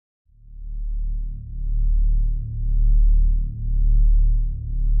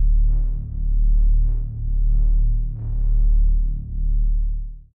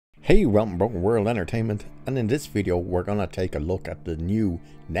Hey, welcome to World Entertainment, and in this video we're gonna take a look at the new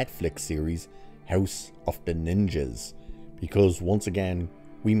Netflix series House of the Ninjas, because once again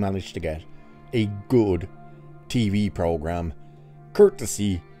we managed to get a good TV program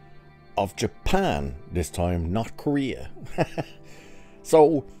courtesy of Japan this time, not Korea.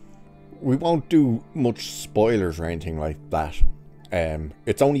 So we won't do much spoilers or anything like that.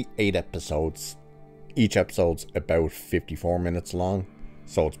 It's only 8 episodes. Each episode's about 54 minutes long,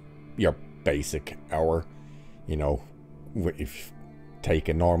 so it's your basic hour. You know, if you take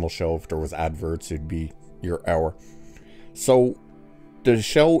a normal show, if there was adverts, it'd be your hour. So the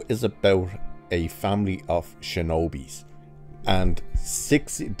show is about a family of shinobis, and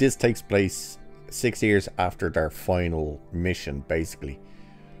this takes place 6 years after their final mission, basically,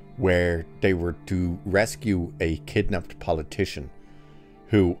 where they were to rescue a kidnapped politician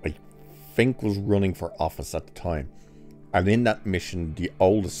who I think was running for office at the time. And in that mission, the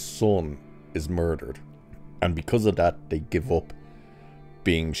oldest son is murdered. And because of that, they give up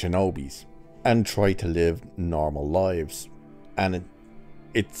being shinobis and try to live normal lives. And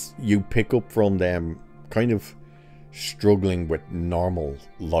it's you pick up from them kind of struggling with normal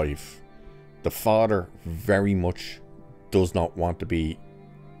life. The father very much does not want to be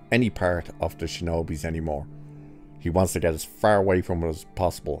any part of the shinobis anymore. He wants to get as far away from it as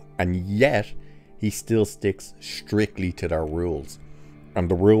possible. And yet he still sticks strictly to their rules. And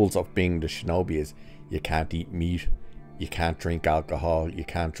the rules of being the shinobi is you can't eat meat, you can't drink alcohol, you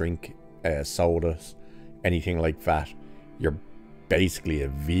can't drink sodas, anything like that. You're basically a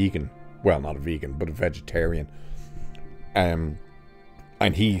vegan. Well, not a vegan, but a vegetarian. And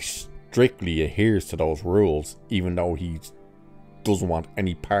he strictly adheres to those rules, even though he doesn't want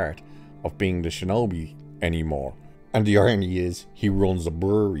any part of being the shinobi anymore. And the irony is, he runs a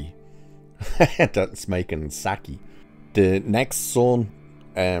brewery that's making sake. The next son,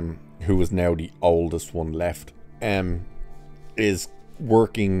 who is now the oldest one left, is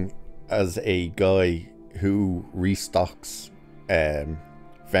working as a guy who restocks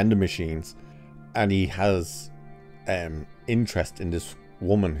vending machines, and he has interest in this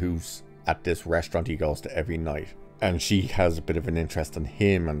woman who's at this restaurant he goes to every night, and she has a bit of an interest in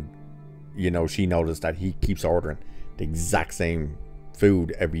him. And you know, she noticed that he keeps ordering the exact same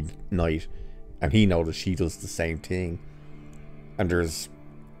food every night, and he noticed she does the same thing. And there's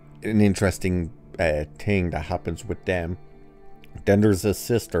an interesting thing that happens with them. Then there's a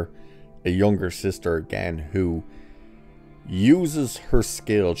sister, a younger sister again, who uses her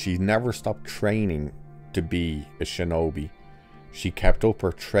skill. She's never stopped training to be a shinobi. She kept up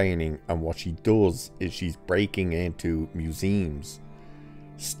her training, and what she does is she's breaking into museums,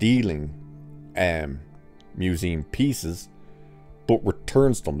 stealing museum pieces, but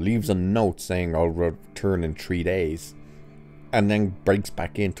returns them, leaves a note saying I'll return in 3 days, and then breaks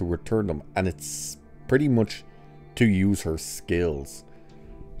back in to return them. And it's pretty much to use her skills,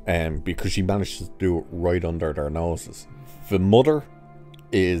 because she manages to do it right under their noses. The mother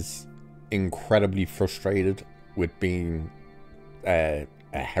is incredibly frustrated with being a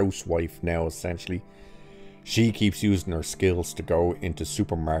housewife now, essentially. She keeps using her skills to go into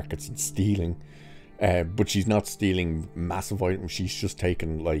supermarkets and stealing, but she's not stealing massive items. She's just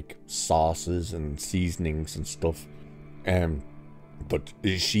taking like sauces and seasonings and stuff. But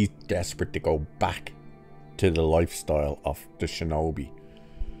she's desperate to go back to the lifestyle of the shinobi.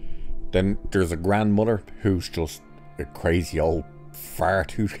 Then there's a grandmother who's just a crazy old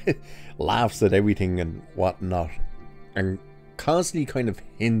fart who laughs at everything and whatnot, and constantly kind of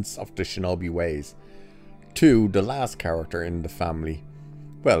hints of the shinobi ways to the last character in the family.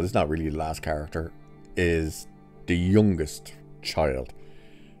 Well, it's not really the last character, is the youngest child,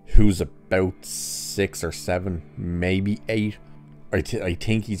 who's about 6 or 7, maybe 8. I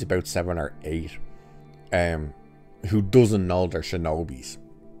think he's about 7 or 8, who doesn't know they're shinobis,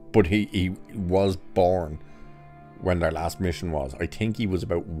 but he was born when their last mission was. I think he was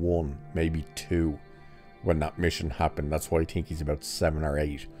about 1, maybe 2 when that mission happened. That's why I think he's about 7 or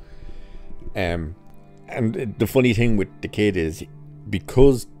 8. And the funny thing with the kid is,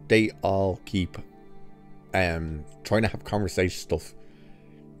 because they all keep trying to have conversation stuff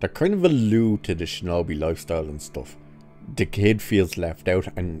that kind of allude to the shinobi lifestyle and stuff, the kid feels left out,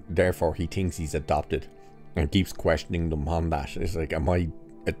 and therefore he thinks he's adopted and keeps questioning them on that. It's like, am I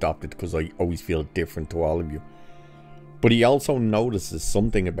adopted because I always feel different to all of you? But he also notices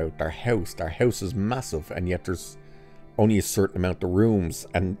something about their house. Their house is massive, and yet there's only a certain amount of rooms,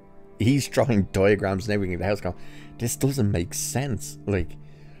 and he's drawing diagrams and everything in the house going, this doesn't make sense. Like,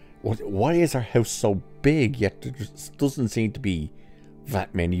 why is our house so big, yet there just doesn't seem to be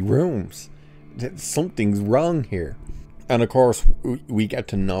that many rooms? Something's wrong here. And of course, we get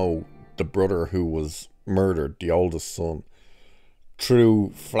to know the brother who was murdered, the oldest son,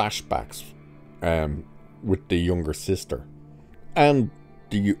 through flashbacks with the younger sister and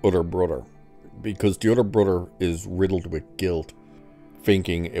the other brother, because the other brother is riddled with guilt,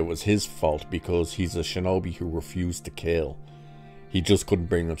 thinking it was his fault because he's a shinobi who refused to kill. He just couldn't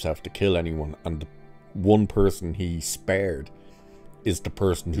bring himself to kill anyone, and the one person he spared is the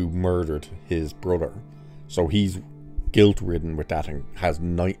person who murdered his brother. So he's guilt-ridden with that and has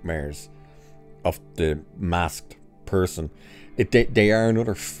nightmares of the masked person. They are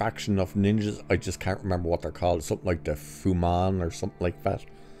another faction of ninjas. I just can't remember what they're called. Something like the Fuman or something like that.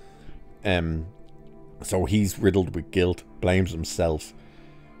 So he's riddled with guilt, blames himself,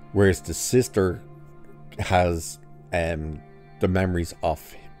 whereas the sister has the memories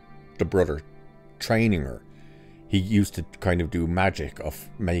of the brother training her. He used to kind of do magic of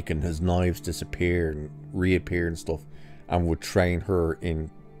making his knives disappear and reappear and stuff, and would train her in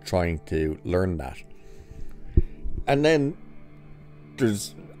trying to learn that. And then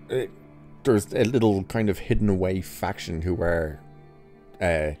there's a little kind of hidden away faction who are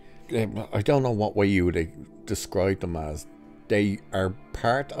I don't know what way you would describe them as. They are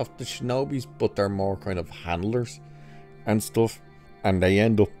part of the shinobis, but they're more kind of handlers and stuff, and they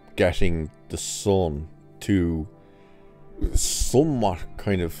end up getting the son to somewhat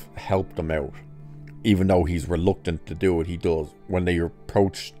kind of help them out. Even though he's reluctant to do it, he does. When they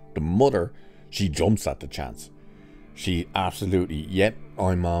approach the mother, she jumps at the chance. She absolutely, yep,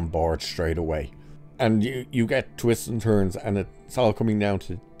 I'm on board straight away. And you get twists and turns, and it's all coming down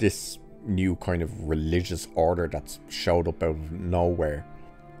to this new kind of religious order that's showed up out of nowhere.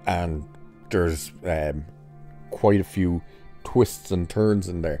 And there's quite a few twists and turns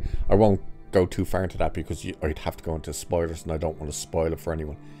in there. I won't go too far into that because I'd have to go into spoilers, and I don't want to spoil it for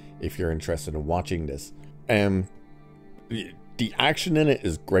anyone if you're interested in watching this. The action in it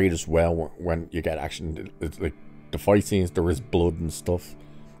is great as well. When you get action, it's like the fight scenes, there is blood and stuff,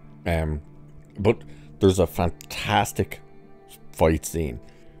 but there's a fantastic fight scene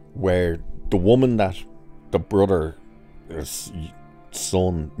where the woman that the brother's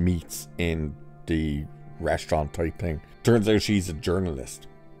son meets in the restaurant type thing, turns out she's a journalist,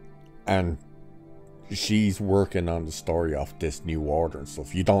 and she's working on the story of this new order and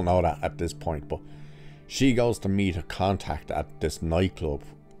stuff. You don't know that at this point, but she goes to meet a contact at this nightclub,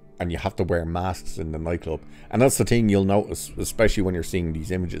 and you have to wear masks in the nightclub. And that's the thing you'll notice, especially when you're seeing these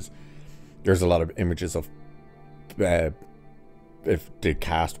images. There's a lot of images of if the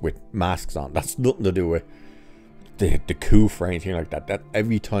cast with masks on. That's nothing to do with the coup or anything like that. That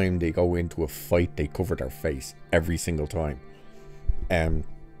every time they go into a fight, they cover their face every single time.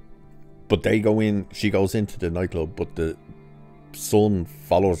 But they go in, she goes into the nightclub, but the son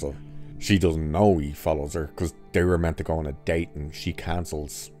follows her. She doesn't know he follows her because they were meant to go on a date, and she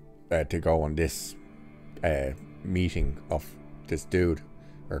cancels to go on this meeting of this dude,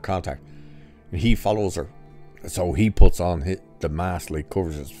 or contact. And he follows her. So he puts on the mask, like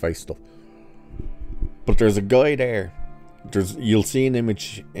covers his face stuff. But there's a guy there. You'll see an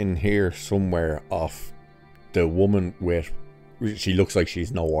image in here somewhere of the woman with, she looks like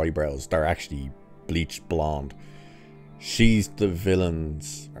she's no eyebrows. They're actually bleached blonde. She's the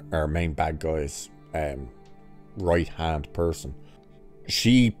villain's, our main bad guy's right hand person.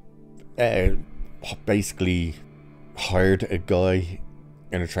 She basically hired a guy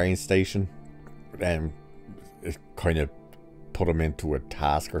in a train station, and it kind of put him into a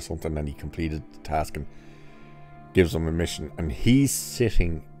task or something, and he completed the task and gives him a mission. And he's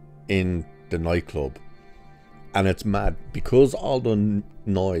sitting in the nightclub, and it's mad because all the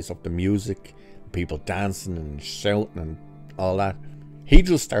noise of the music, people dancing and shouting and all that, he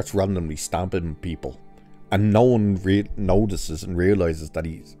just starts randomly stamping people, and no one notices and realizes that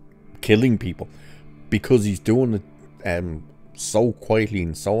he's killing people because he's doing it so quietly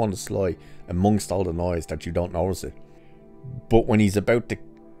and so on the sly amongst all the noise that you don't notice it. But when he's about to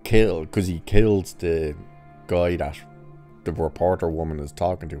kill, because he kills the guy that the reporter woman is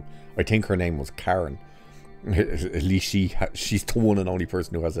talking to, I think her name was Karen. At least she's the one and only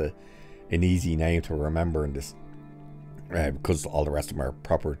person who has an easy name to remember in this, because all the rest of them are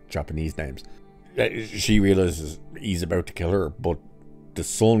proper Japanese names. She realizes he's about to kill her, but the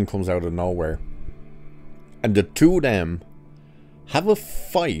son comes out of nowhere, and the two of them have a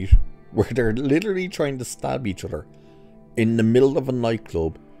fight where they're literally trying to stab each other in the middle of a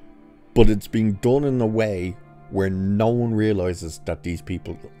nightclub, but it's being done in a way where no one realizes that these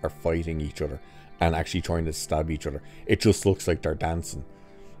people are fighting each other and actually trying to stab each other. It just looks like they're dancing.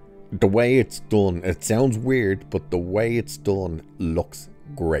 The way it's done, it sounds weird, but the way it's done looks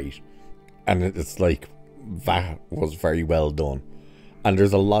great. And it's like that was very well done. And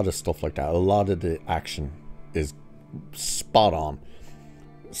there's a lot of stuff like that. A lot of the action is spot on.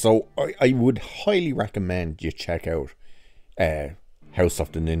 So I would highly recommend you check out House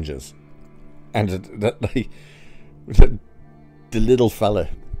of the Ninjas. And the little fella,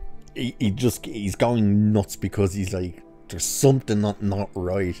 he's going nuts because he's like, there's something not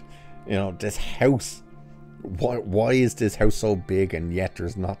right. You know, this house, why is this house so big and yet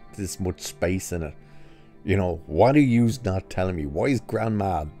there's not this much space in it? You know, what are you not telling me? Why is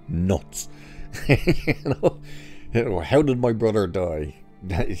grandma nuts? You know, how did my brother die?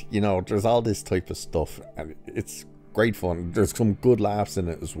 You know, there's all this type of stuff, and it's great fun. There's some good laughs in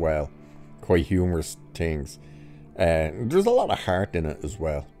it as well, quite humorous things. There's a lot of heart in it as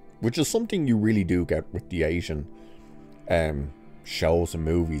well, which is something you really do get with the Asian shows and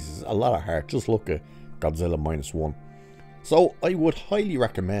movies. A lot of heart. Just look at Godzilla -1. So I would highly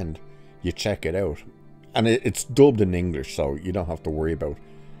recommend you check it out. And it's dubbed in English, so you don't have to worry about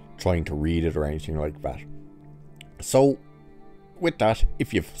trying to read it or anything like that. So, with that,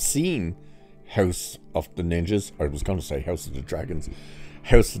 if you've seen House of the Ninjas, I was going to say House of the Dragons,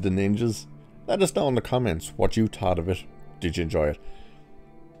 House of the Ninjas, let us know in the comments what you thought of it. Did you enjoy it?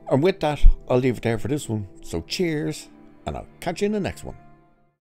 And with that, I'll leave it there for this one. So cheers, and I'll catch you in the next one.